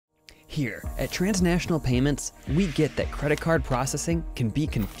Here, at Transnational Payments, we get that credit card processing can be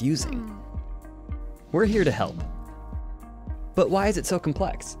confusing. We're here to help. But why is it so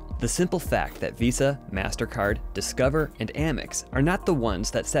complex? The simple fact that Visa, MasterCard, Discover, and Amex are not the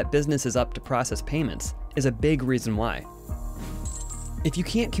ones that set businesses up to process payments is a big reason why. If you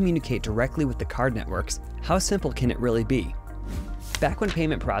can't communicate directly with the card networks, how simple can it really be? Back when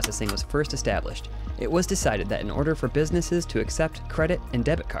payment processing was first established, it was decided that in order for businesses to accept credit and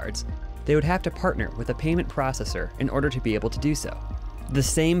debit cards, they would have to partner with a payment processor in order to be able to do so. The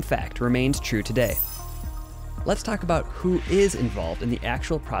same fact remains true today. Let's talk about who is involved in the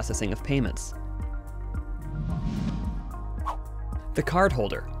actual processing of payments. The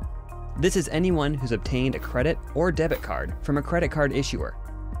cardholder. This is anyone who's obtained a credit or debit card from a credit card issuer.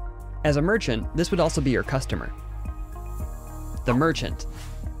 As a merchant, this would also be your customer. The merchant.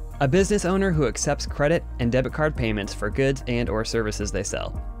 A business owner who accepts credit and debit card payments for goods and/or services they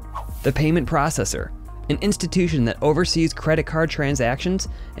sell. The payment processor. An institution that oversees credit card transactions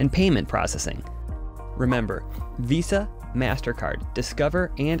and payment processing. Remember, Visa, MasterCard,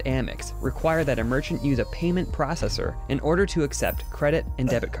 Discover, and Amex require that a merchant use a payment processor in order to accept credit and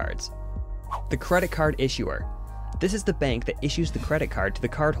debit cards. The credit card issuer. This is the bank that issues the credit card to the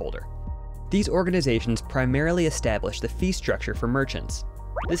cardholder. These organizations primarily establish the fee structure for merchants.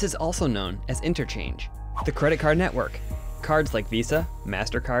 This is also known as interchange. The credit card network. Cards like Visa,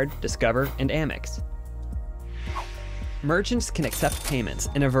 MasterCard, Discover, and Amex. Merchants can accept payments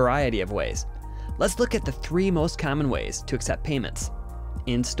in a variety of ways. Let's look at the 3 most common ways to accept payments: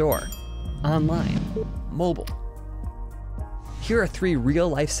 in-store, online, mobile. Here are 3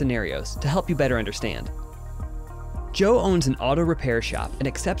 real-life scenarios to help you better understand. Joe owns an auto repair shop and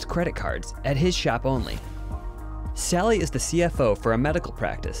accepts credit cards at his shop only. Sally is the CFO for a medical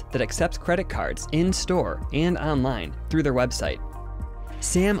practice that accepts credit cards in-store and online through their website.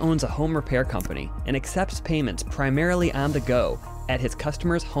 Sam owns a home repair company and accepts payments primarily on the go at his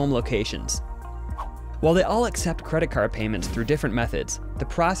customers' home locations. While they all accept credit card payments through different methods, the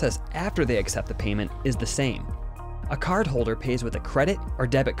process after they accept the payment is the same. A cardholder pays with a credit or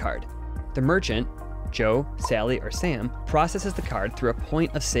debit card. The merchant, Joe, Sally, or Sam, processes the card through a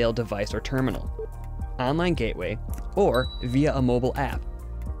point-of-sale device or terminal, online gateway, or via a mobile app.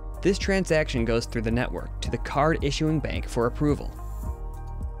 This transaction goes through the network to the card issuing bank for approval.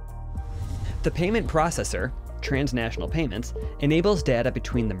 The payment processor, Transnational Payments, enables data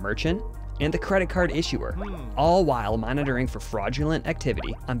between the merchant and the credit card issuer, all while monitoring for fraudulent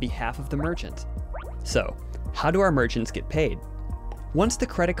activity on behalf of the merchant. So, how do our merchants get paid? Once the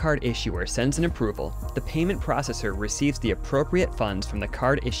credit card issuer sends an approval, the payment processor receives the appropriate funds from the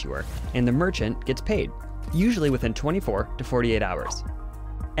card issuer and the merchant gets paid, usually within 24 to 48 hours.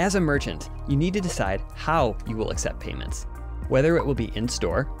 As a merchant, you need to decide how you will accept payments, whether it will be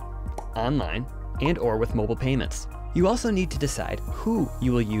in-store, online, and/or with mobile payments. You also need to decide who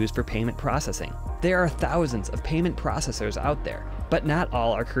you will use for payment processing. There are thousands of payment processors out there, but not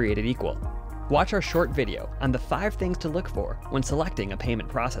all are created equal. Watch our short video on the 5 things to look for when selecting a payment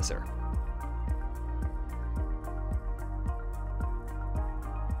processor.